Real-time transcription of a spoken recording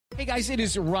Hey guys, it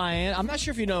is Ryan. I'm not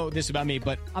sure if you know this about me,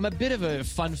 but I'm a bit of a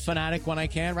fun fanatic when I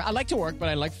can. I like to work, but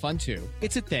I like fun too.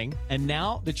 It's a thing. And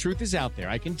now the truth is out there.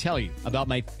 I can tell you about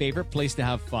my favorite place to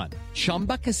have fun.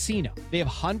 Chumba Casino. They have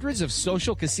hundreds of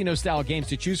social casino style games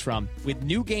to choose from with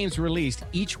new games released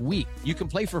each week. You can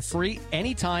play for free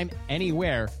anytime,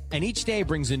 anywhere. And each day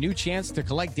brings a new chance to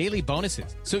collect daily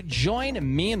bonuses. So join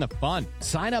me in the fun.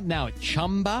 Sign up now at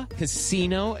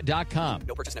ChumbaCasino.com.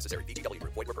 No purchase necessary. VGW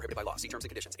Group. Void where prohibited by law. See terms and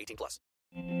conditions. 18+.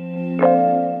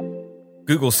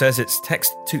 Google says its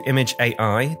text-to-image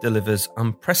AI delivers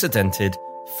unprecedented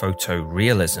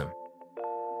photorealism.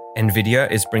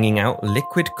 NVIDIA is bringing out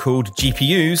liquid-cooled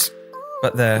GPUs,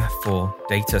 but they're for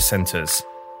data centers.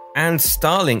 And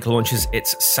Starlink launches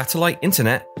its satellite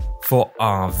internet for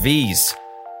RVs.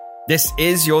 This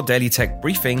is your Daily Tech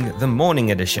Briefing, the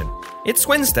morning edition. It's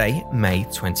Wednesday, May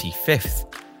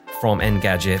 25th. From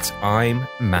Engadget, I'm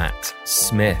Matt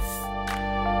Smith.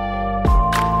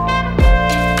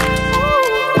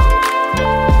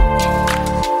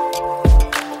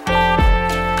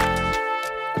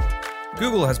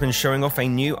 Google has been showing off a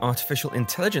new artificial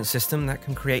intelligence system that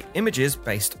can create images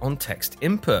based on text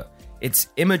input. Its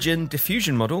Imagen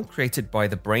diffusion model, created by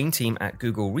the Brain team at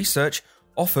Google Research,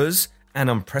 offers an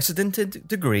unprecedented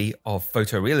degree of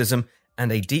photorealism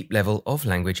and a deep level of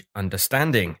language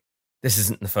understanding. This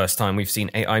isn't the first time we've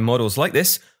seen AI models like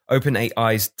this.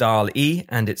 OpenAI's DALL-E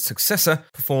and its successor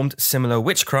performed similar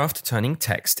witchcraft, turning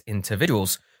text into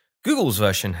visuals. Google's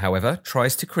version, however,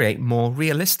 tries to create more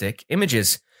realistic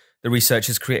images. The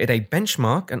researchers created a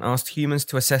benchmark and asked humans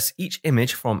to assess each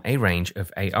image from a range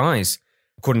of AIs.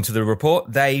 According to the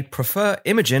report, they prefer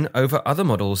Imagen over other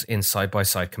models in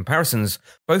side-by-side comparisons,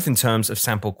 both in terms of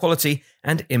sample quality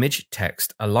and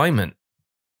image-text alignment.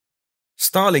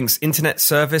 Starlink's internet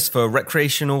service for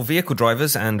recreational vehicle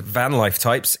drivers and van life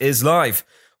types is live.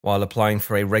 While applying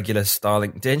for a regular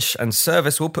Starlink dish and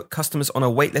service will put customers on a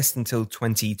waitlist until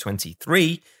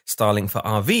 2023, Starlink for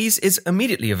RVs is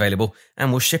immediately available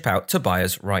and will ship out to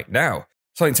buyers right now.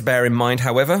 Something to bear in mind,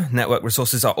 however, network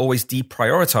resources are always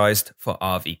deprioritized for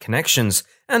RV connections,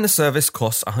 and the service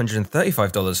costs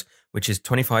 $135, which is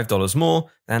 $25 more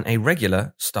than a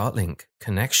regular Starlink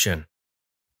connection.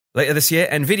 Later this year,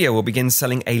 NVIDIA will begin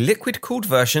selling a liquid-cooled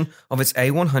version of its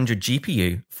A100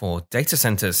 GPU for data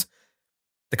centers.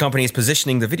 The company is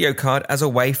positioning the video card as a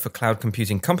way for cloud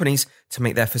computing companies to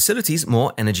make their facilities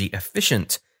more energy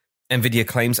efficient. NVIDIA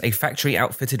claims a factory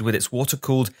outfitted with its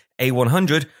water-cooled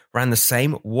A100 ran the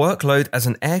same workload as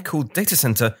an air-cooled data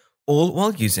center, all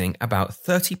while using about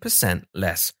 30%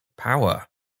 less power.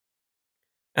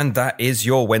 And that is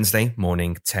your Wednesday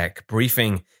morning tech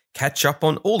briefing. Catch up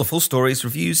on all the full stories,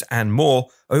 reviews, and more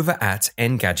over at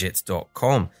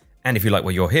Engadget.com. And if you like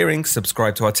what you're hearing,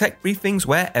 subscribe to our tech briefings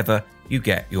wherever you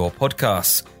get your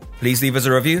podcasts. Please leave us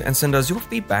a review and send us your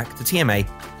feedback to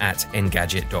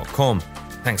tma@Engadget.com.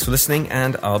 Thanks for listening,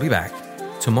 and I'll be back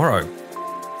tomorrow.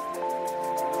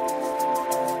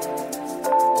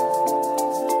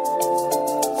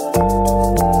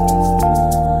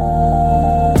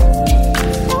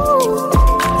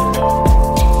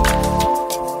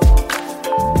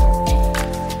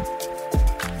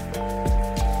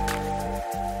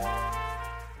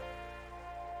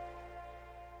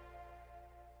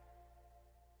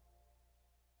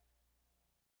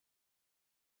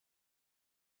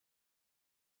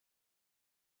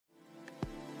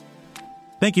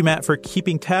 Thank you, Matt, for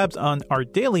keeping tabs on our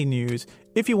daily news.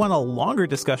 If you want a longer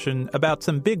discussion about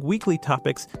some big weekly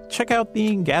topics, check out the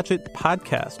Engadget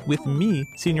podcast with me,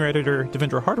 Senior Editor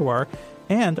Devendra Hardawar,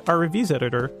 and our reviews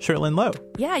editor, Sherlyn Lowe.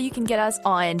 Yeah, you can get us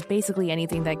on basically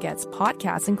anything that gets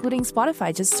podcasts, including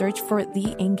Spotify. Just search for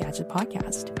the Engadget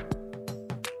podcast.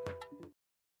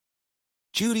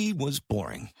 Judy was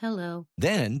boring. Hello.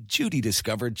 Then Judy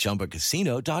discovered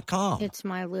ChumbaCasino.com. It's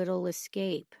my little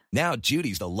escape. Now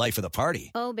Judy's the life of the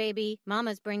party. Oh, baby,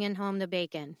 mama's bringing home the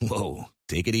bacon. Whoa,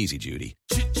 take it easy, Judy.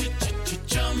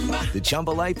 The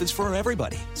Chumba life is for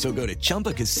everybody. So go to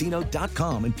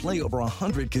ChumbaCasino.com and play over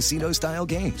 100 casino-style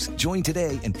games. Join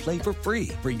today and play for free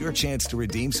for your chance to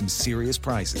redeem some serious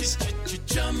prizes.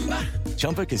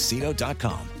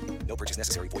 ChumbaCasino.com. No purchase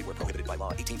necessary. Void where prohibited by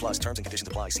law. 18+. Terms and conditions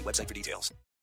apply. See website for details.